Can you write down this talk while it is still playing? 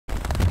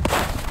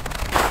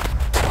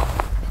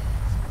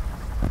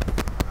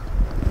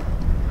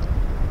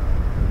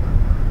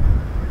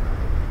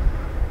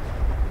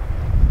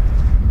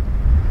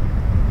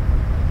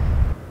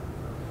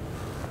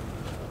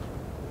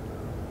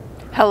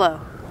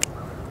Hello.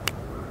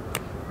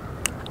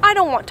 I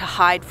don't want to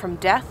hide from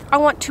death. I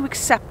want to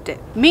accept it.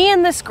 Me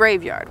and this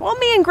graveyard. Well,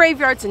 me and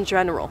graveyards in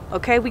general,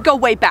 okay? We go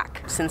way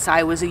back. Since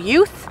I was a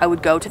youth, I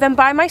would go to them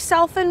by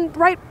myself and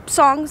write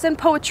songs and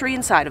poetry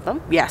inside of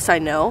them. Yes, I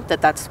know that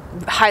that's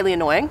highly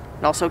annoying.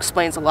 It also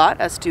explains a lot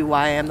as to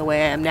why I am the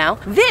way I am now.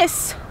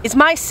 This is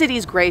my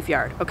city's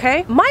graveyard,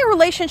 okay? My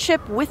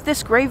relationship with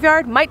this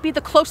graveyard might be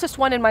the closest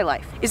one in my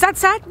life. Is that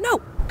sad?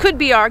 No. Could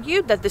be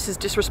argued that this is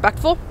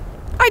disrespectful.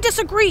 I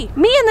disagree.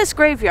 Me and this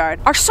graveyard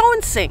are so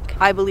in sync.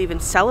 I believe in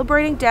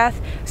celebrating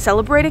death,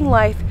 celebrating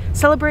life,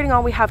 celebrating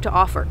all we have to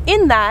offer.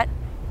 In that,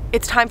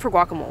 it's time for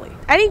guacamole.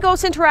 Any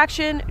ghost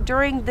interaction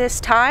during this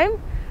time,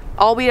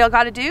 all we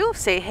gotta do,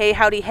 say hey,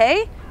 howdy,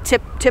 hey,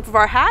 tip of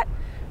our hat.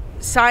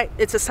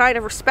 It's a sign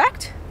of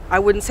respect. I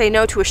wouldn't say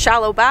no to a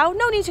shallow bow.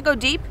 No need to go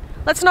deep.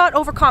 Let's not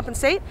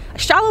overcompensate. A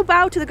shallow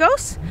bow to the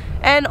ghosts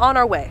and on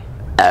our way.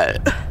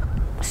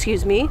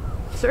 Excuse me.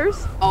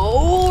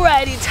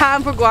 Alrighty,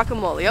 time for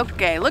guacamole.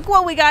 Okay, look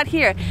what we got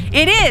here.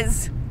 It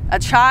is a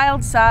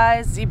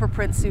child-sized zebra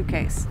print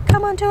suitcase.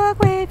 Come on to a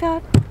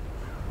graveyard.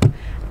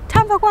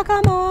 Time for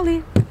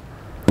guacamole.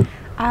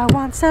 I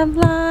want some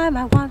lime,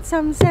 I want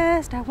some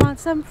zest, I want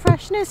some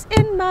freshness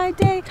in my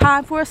day.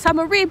 Time for a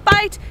summery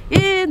bite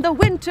in the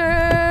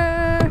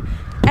winter.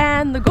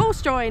 And the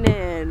ghosts join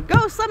in.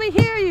 Ghosts, let me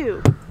hear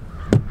you.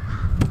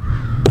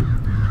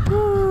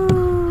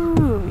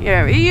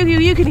 Yeah,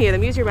 you can hear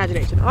them. Use your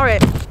imagination. All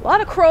right. A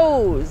lot of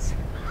crows.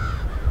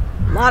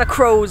 A lot of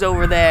crows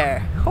over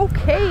there.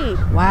 Okay.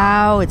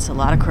 Wow, it's a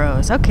lot of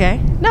crows.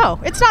 Okay. No,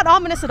 it's not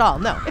ominous at all.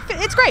 No,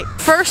 it's great.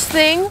 First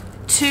thing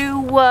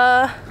to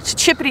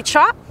chippity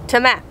chop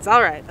tomatoes.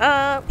 All right.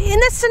 In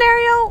this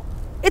scenario,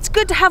 it's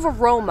good to have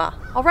aroma.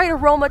 All right,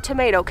 aroma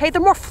tomato, okay? They're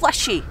more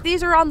fleshy.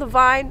 These are on the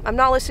vine. I'm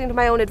not listening to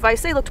my own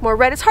advice. They looked more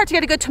red. It's hard to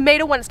get a good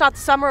tomato when it's not the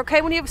summer,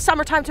 okay? When you have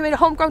summertime tomato,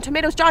 homegrown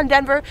tomatoes, John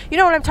Denver, you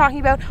know what I'm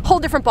talking about? Whole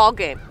different ball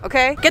game,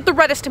 okay? Get the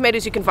reddest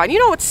tomatoes you can find. You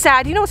know what's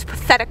sad? You know what's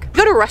pathetic?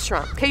 Go to a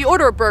restaurant, okay? You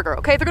order a burger,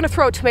 okay? They're gonna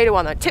throw a tomato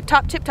on there. Tip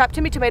top,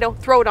 Timmy tomato,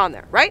 throw it on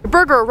there, right? The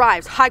burger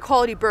arrives, high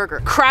quality burger.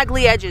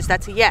 Craggly edges,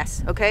 that's a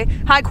yes, okay?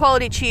 High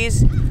quality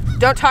cheese.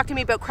 Don't talk to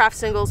me about Kraft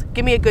singles.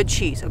 Give me a good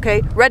cheese,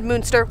 okay? Red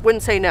Moonster,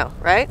 wouldn't say no,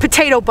 right?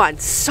 Potato bun,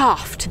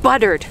 soft,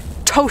 buttered,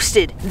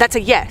 toasted. That's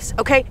a yes,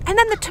 okay? And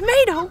then the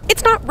tomato,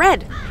 it's not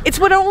red. It's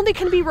what only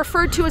can be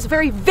referred to as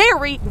very,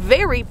 very,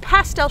 very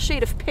pastel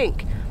shade of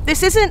pink.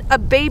 This isn't a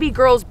baby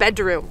girl's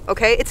bedroom,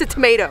 okay? It's a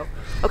tomato,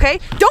 okay?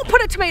 Don't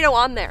put a tomato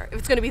on there if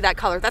it's gonna be that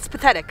color. That's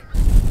pathetic.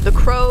 The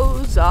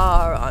crows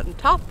are on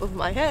top of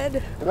my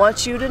head. I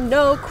want you to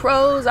know,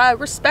 crows, I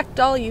respect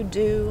all you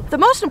do. The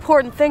most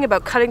important thing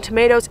about cutting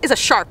tomatoes is a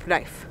sharp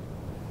knife,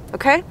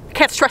 okay? I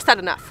can't stress that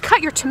enough.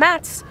 Cut your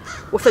tomatoes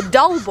with a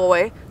dull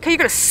boy, okay? You're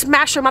gonna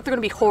smash them up, they're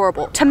gonna be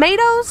horrible.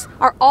 Tomatoes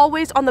are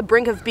always on the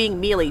brink of being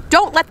mealy.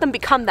 Don't let them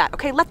become that,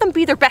 okay? Let them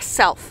be their best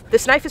self.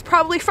 This knife is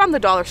probably from the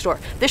dollar store.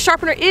 This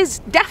sharpener is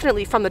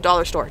definitely from the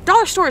dollar store.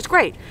 Dollar store is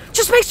great.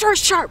 Just make sure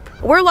it's sharp.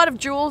 I wear a lot of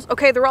jewels,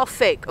 okay? They're all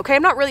fake, okay?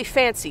 I'm not really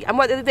fancy. I'm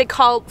what they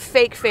call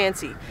fake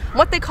fancy. I'm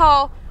what they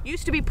call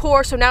used to be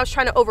poor, so now it's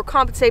trying to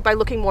overcompensate by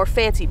looking more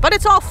fancy. But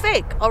it's all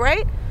fake, all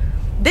right?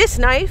 This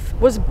knife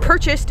was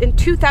purchased in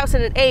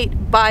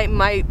 2008 by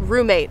my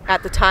roommate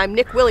at the time,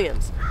 Nick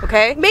Williams,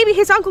 okay? Maybe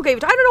his uncle gave it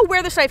to me. I don't know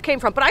where this knife came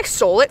from, but I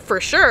stole it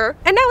for sure.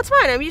 And now it's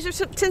mine. I've used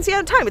it since the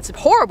end of time. It's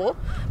horrible,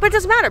 but it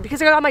doesn't matter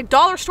because I got my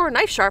dollar store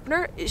knife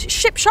sharpener,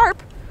 ship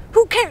sharp.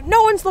 Who cares?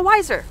 No one's the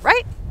wiser,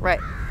 right? Right.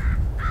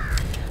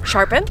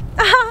 Sharpen.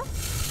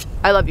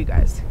 I love you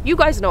guys. You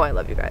guys know I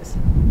love you guys,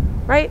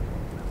 right?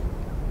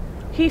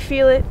 He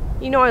feel it.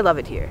 You know I love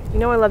it here. You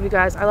know I love you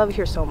guys. I love it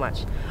here so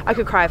much. I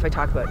could cry if I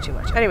talk about it too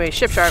much. Anyway,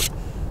 ship sharp.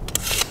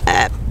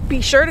 Be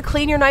sure to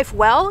clean your knife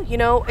well. You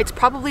know, it's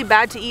probably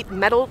bad to eat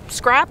metal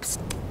scraps.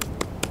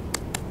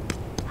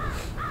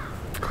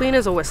 Clean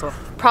as a whistle.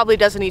 Probably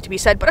doesn't need to be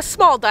said, but a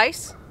small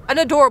dice. An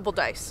adorable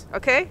dice,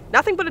 okay?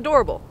 Nothing but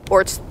adorable.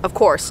 Or it's, of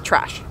course,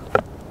 trash.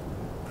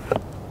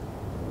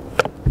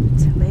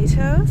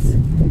 Tomatoes.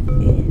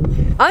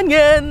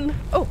 Onion.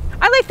 Oh,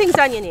 I like things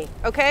oniony,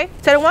 okay?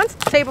 Said it once,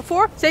 say it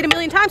before, say it a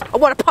million times. I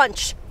want a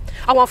punch.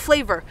 I want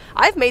flavor.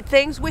 I've made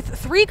things with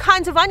 3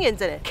 kinds of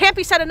onions in it. Can't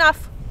be said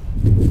enough.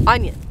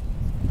 Onion.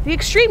 The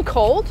extreme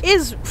cold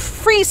is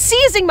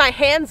seizing my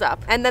hands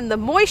up, and then the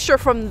moisture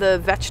from the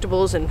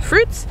vegetables and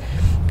fruits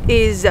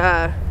is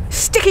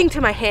sticking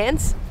to my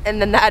hands, and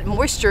then that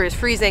moisture is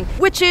freezing,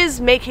 which is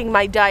making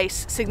my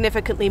dice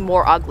significantly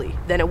more ugly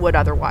than it would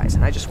otherwise.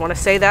 And I just want to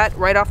say that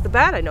right off the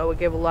bat. I know it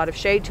gave a lot of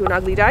shade to an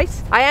ugly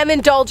dice. I am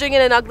indulging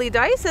in an ugly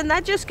dice, and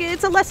that just,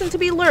 it's a lesson to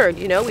be learned.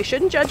 You know, we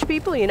shouldn't judge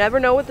people. You never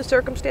know what the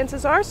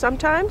circumstances are.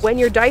 Sometimes when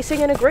you're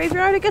dicing in a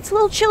graveyard, it gets a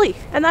little chilly,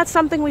 and that's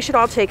something we should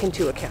all take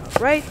into account,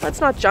 right?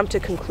 Let's not jump to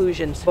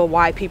conclusions about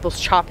why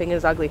people's chopping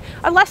is ugly.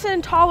 A lesson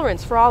in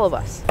tolerance for all of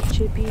us.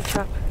 Chippy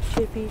chop,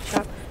 chippy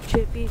chop.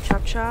 Chippy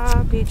chop,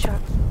 choppy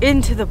chop.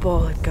 Into the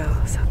bowl it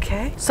goes,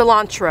 okay?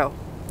 Cilantro,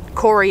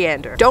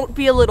 coriander. Don't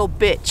be a little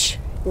bitch.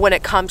 when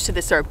it comes to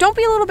this herb. Don't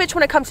be a little bitch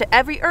when it comes to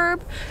every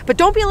herb, but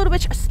don't be a little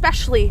bitch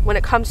especially when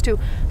it comes to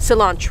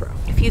cilantro.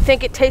 If you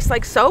think it tastes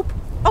like soap,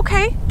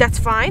 okay, that's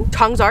fine.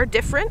 Tongues are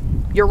different.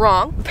 You're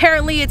wrong.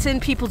 Apparently it's in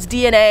people's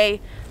DNA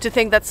to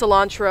think that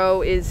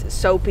cilantro is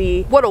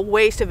soapy. What a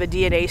waste of a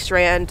DNA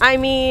strand. I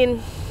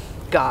mean,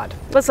 God.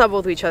 Let's level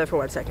with each other for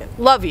 1 second.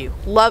 Love you.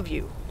 Love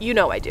you. You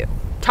know I do.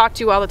 Talk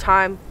to you all the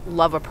time.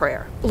 Love a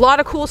prayer. A lot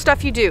of cool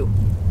stuff you do.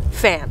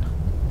 Fan.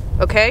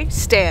 Okay?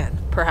 Stan,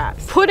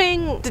 perhaps.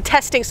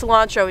 Detesting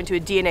cilantro into a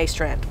DNA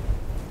strand.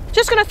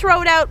 Just gonna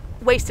throw it out.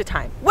 Waste of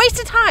time. Waste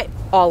of time.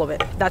 All of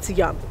it. That's a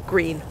yum.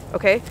 Green.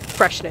 Okay?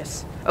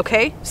 Freshness.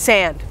 Okay?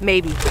 Sand.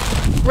 Maybe.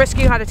 Risk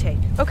you how to take.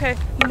 Okay.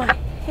 My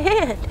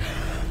hand.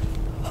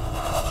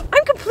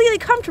 I'm completely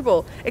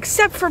comfortable,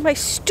 except for my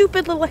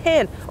stupid little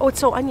hand. Oh, it's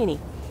so oniony.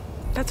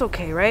 That's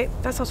okay, right?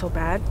 That's not so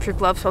bad. If your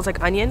glove smells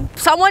like onion.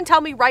 Someone tell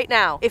me right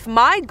now, if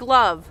my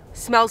glove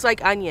smells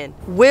like onion,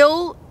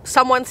 will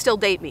someone still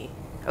date me?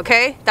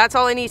 Okay? That's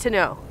all I need to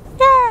know.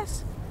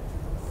 Yes,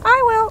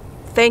 I will.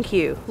 Thank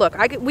you. Look,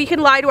 we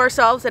can lie to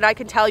ourselves and I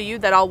can tell you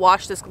that I'll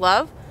wash this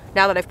glove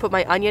now that I've put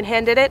my onion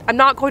hand in it. I'm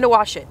not going to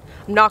wash it.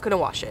 I'm not going to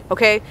wash it,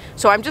 okay?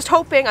 So I'm just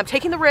hoping, I'm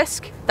taking the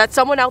risk that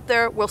someone out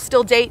there will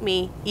still date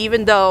me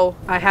even though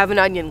I have an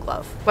onion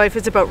glove. Life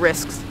is about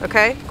risks,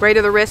 okay?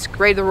 Greater the risk,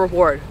 greater the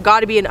reward.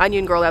 Gotta be an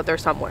onion girl out there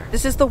somewhere.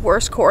 This is the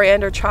worst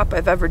coriander chop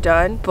I've ever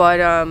done, but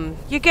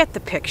you get the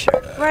picture,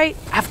 right?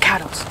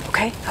 Avocados,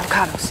 okay?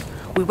 Avocados.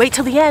 We wait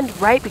till the end,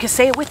 right? Because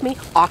say it with me,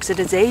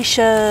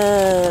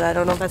 oxidization. I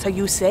don't know if that's how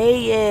you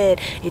say it.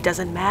 It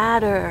doesn't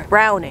matter.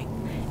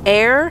 Browning.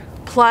 Air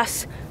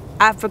plus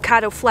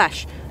avocado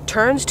flesh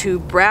turns to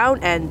brown,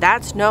 and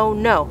that's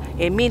no.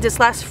 It means it's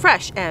less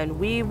fresh, and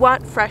we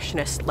want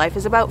freshness. Life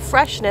is about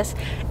freshness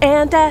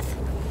and death.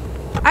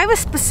 I have a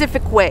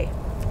specific way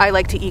I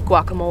like to eat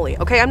guacamole,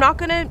 okay? I'm not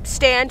gonna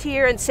stand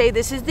here and say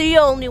this is the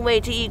only way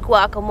to eat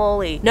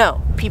guacamole.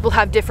 No, people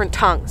have different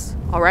tongues,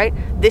 all right?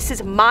 This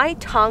is my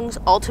tongue's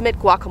ultimate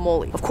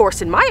guacamole. Of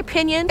course, in my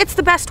opinion, it's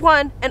the best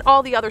one, and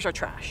all the others are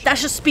trash.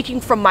 That's just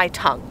speaking from my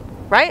tongue,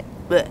 right?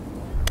 Blech.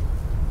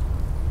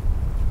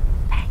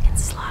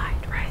 Slide,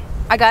 right?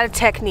 I got a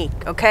technique,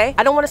 okay?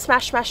 I don't want to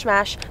smash.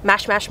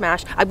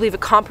 I believe it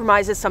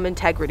compromises some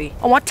integrity.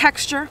 I want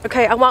texture,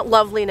 okay? I want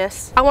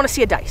loveliness. I want to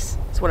see a dice,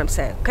 is what I'm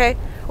saying, okay?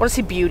 I want to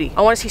see beauty.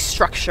 I want to see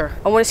structure.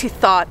 I want to see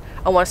thought.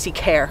 I want to see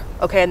care,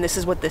 okay? And this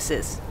is what this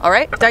is, all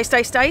right?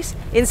 Dice.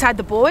 Inside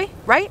the boy,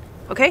 right?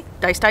 Okay?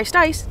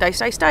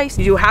 Dice.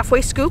 You do a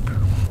halfway scoop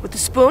with the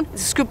spoon.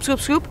 It's a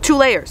scoop. 2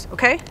 layers,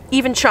 okay?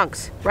 Even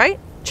chunks, right?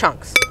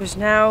 Chunks. There's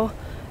now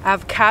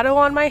avocado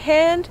on my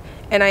hand,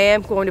 and I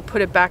am going to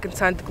put it back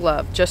inside the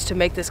glove just to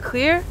make this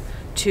clear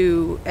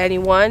to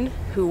anyone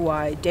who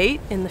I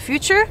date in the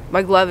future.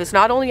 My glove is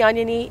not only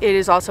oniony, it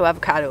is also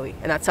avocado-y,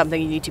 and that's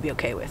something you need to be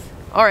okay with.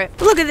 All right,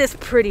 look at this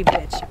pretty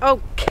bitch.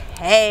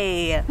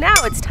 Okay, now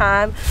it's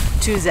time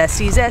to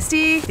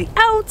zesty. The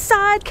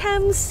outside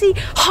can see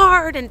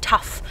hard and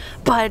tough,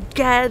 but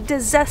get a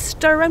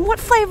zester, and what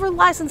flavor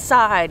lies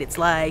inside? It's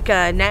like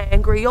an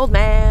angry old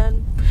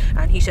man.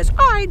 And he says,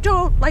 I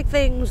don't like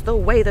things the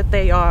way that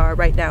they are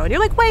right now. And you're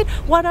like, wait,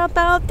 what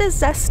about the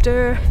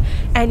zester?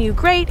 And you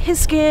grate his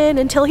skin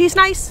until he's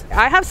nice.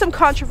 I have some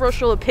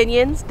controversial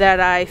opinions that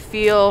I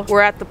feel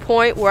we're at the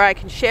point where I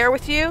can share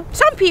with you.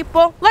 Some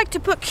people like to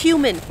put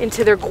cumin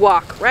into their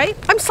guac, right?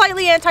 I'm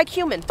slightly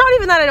anti-cumin. It's not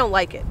even that I don't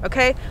like it,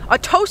 okay? A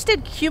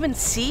toasted cumin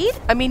seed?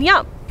 I mean,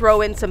 yum.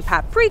 Throw in some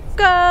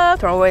paprika,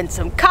 throw in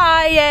some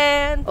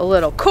cayenne, a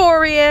little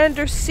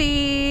coriander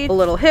seed, a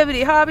little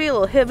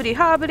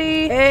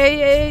hibbity-hobby,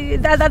 Hey,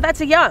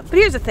 that's a yum. But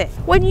here's the thing.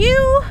 When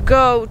you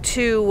go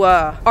to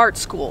art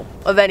school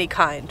of any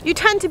kind, you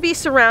tend to be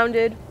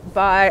surrounded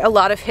by a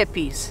lot of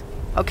hippies.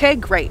 Okay,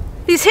 great.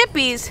 These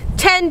hippies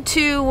tend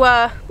to,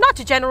 not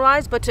to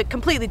generalize, but to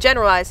completely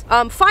generalize,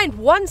 find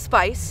one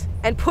spice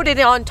and put it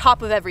on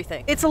top of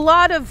everything. It's a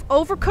lot of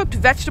overcooked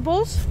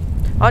vegetables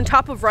on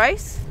top of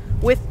rice,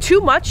 with too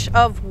much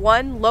of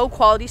one low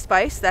quality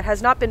spice that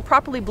has not been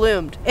properly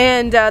bloomed.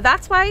 And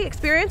that's my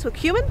experience with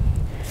cumin,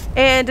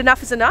 and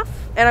enough is enough,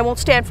 and I won't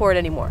stand for it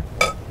anymore.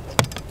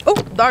 Oh,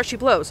 there she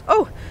blows.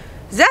 Oh,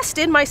 zest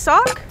in my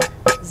sock,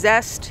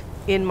 zest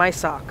in my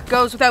sock.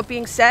 Goes without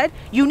being said,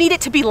 you need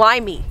it to be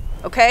limey,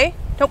 okay?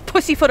 Don't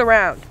pussyfoot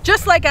around.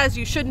 Just like as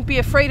you shouldn't be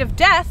afraid of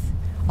death,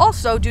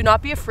 also do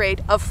not be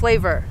afraid of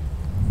flavor.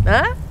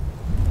 Huh?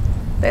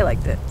 They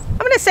liked it.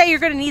 I'm gonna say you're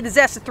gonna need the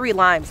zest of 3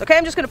 limes, okay?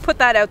 I'm just gonna put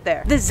that out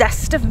there. The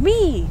zest of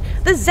me,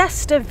 the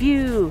zest of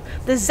you,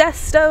 the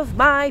zest of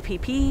my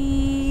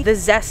pee-pee, the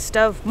zest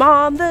of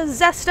mom, the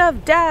zest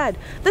of dad,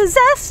 the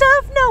zest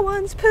of no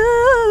one's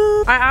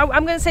poo. I'm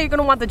gonna say you're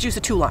gonna want the juice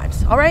of 2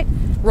 limes, all right?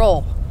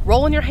 Roll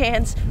in your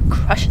hands,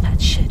 crush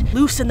that shit.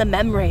 Loosen the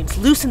membranes,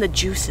 loosen the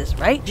juices,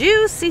 right?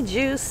 Juicy,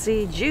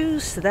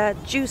 juice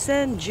that juice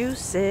and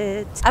juice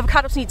it.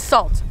 Avocados need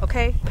salt,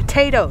 okay?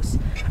 Potatoes,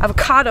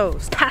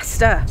 avocados,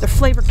 pasta, they're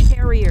flavor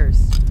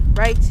carriers,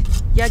 right?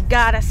 You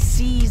gotta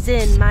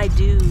season, my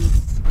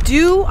dudes.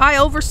 Do I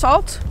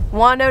oversalt?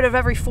 1 out of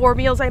every 4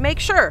 meals I make,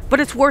 sure, but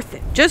it's worth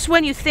it. Just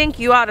when you think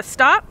you ought to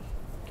stop,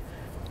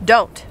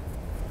 don't.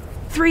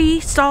 3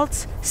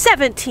 salts,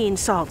 17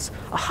 salts,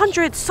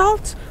 100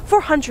 salts,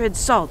 400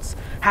 salts.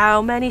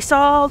 How many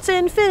salts?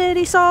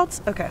 Infinity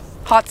salts. Okay.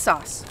 Hot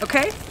sauce,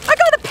 okay? I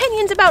got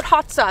opinions about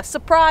hot sauce.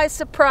 Surprise,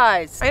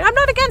 surprise. I'm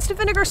not against a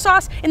vinegar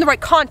sauce in the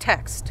right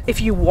context. If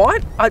you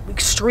want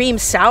extreme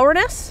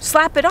sourness,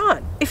 slap it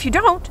on. If you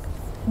don't,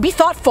 be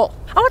thoughtful.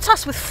 I want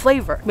sauce with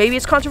flavor. Maybe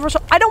it's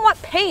controversial. I don't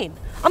want pain.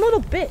 I'm a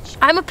little bitch.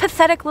 I'm a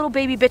pathetic little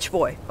baby bitch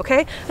boy, okay?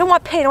 I don't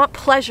want pain, I want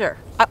pleasure.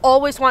 I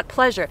always want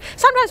pleasure.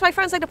 Sometimes my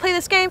friends like to play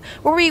this game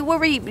where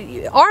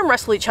we arm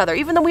wrestle each other,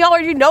 even though we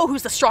already know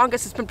who's the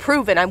strongest. It's been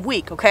proven. I'm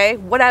weak, okay?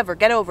 Whatever,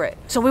 get over it.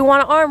 So we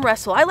want to arm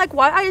wrestle.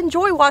 I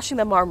enjoy watching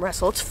them arm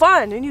wrestle. It's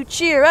fun, and you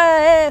cheer,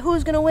 hey,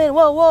 who's gonna win?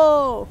 Whoa,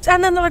 whoa.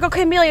 And then they're like,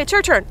 okay, Emilia, it's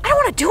your turn. I don't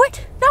want to do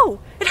it. No,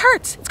 it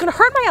hurts. It's gonna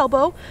hurt my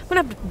elbow. I'm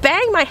gonna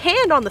bang my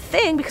hand on the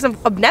thing because I'm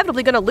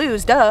inevitably gonna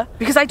lose, duh.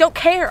 Because I don't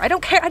care. I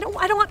don't care. I don't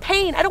want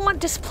pain. I don't want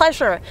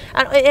displeasure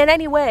in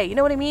any way. You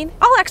know what I mean?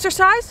 I'll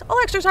exercise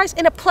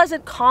in a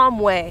pleasant, calm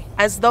way,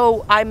 as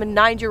though I'm a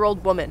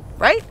 9-year-old woman,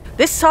 right?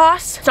 This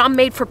sauce, it's not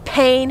made for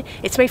pain,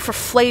 it's made for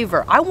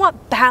flavor. I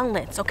want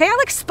balance, okay? I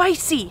like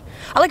spicy.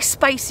 I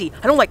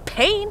don't like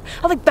pain,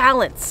 I like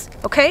balance,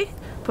 okay?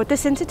 Put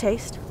this into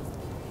taste.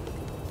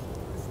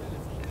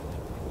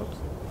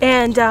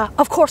 And,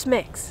 of course,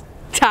 mix.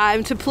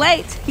 Time to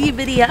plate.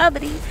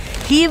 Heebity-hobbity,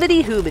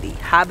 heebity-hoobity,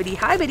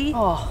 hobbity-hibbity.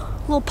 Oh,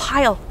 a little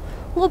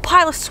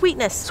pile of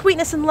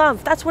sweetness and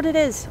love. That's what it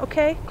is,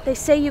 okay? They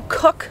say you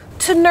cook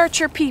to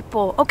nurture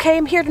people, okay?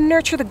 I'm here to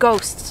nurture the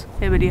ghosts.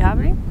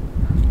 Hibbity-hobbity.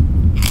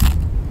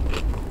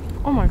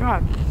 Oh my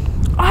God.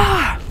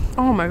 Ah,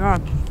 oh my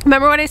God.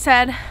 Remember what I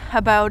said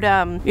about,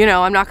 you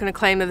know, I'm not gonna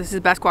claim that this is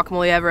the best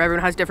guacamole ever.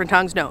 Everyone has different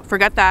tongues. No,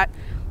 forget that.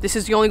 This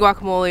is the only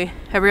guacamole.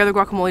 Every other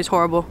guacamole is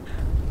horrible.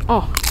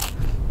 Oh.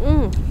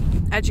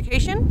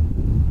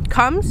 Education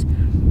comes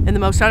in the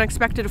most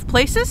unexpected of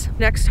places.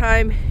 Next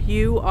time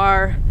you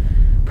are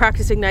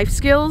practicing knife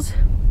skills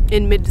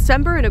in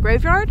mid-December in a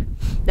graveyard,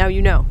 now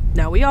you know.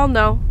 Now we all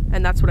know,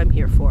 and that's what I'm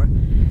here for,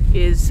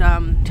 is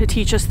to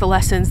teach us the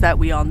lessons that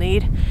we all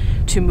need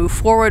to move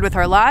forward with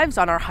our lives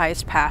on our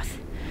highest path.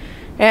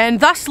 And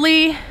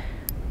thusly,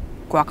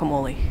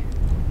 guacamole.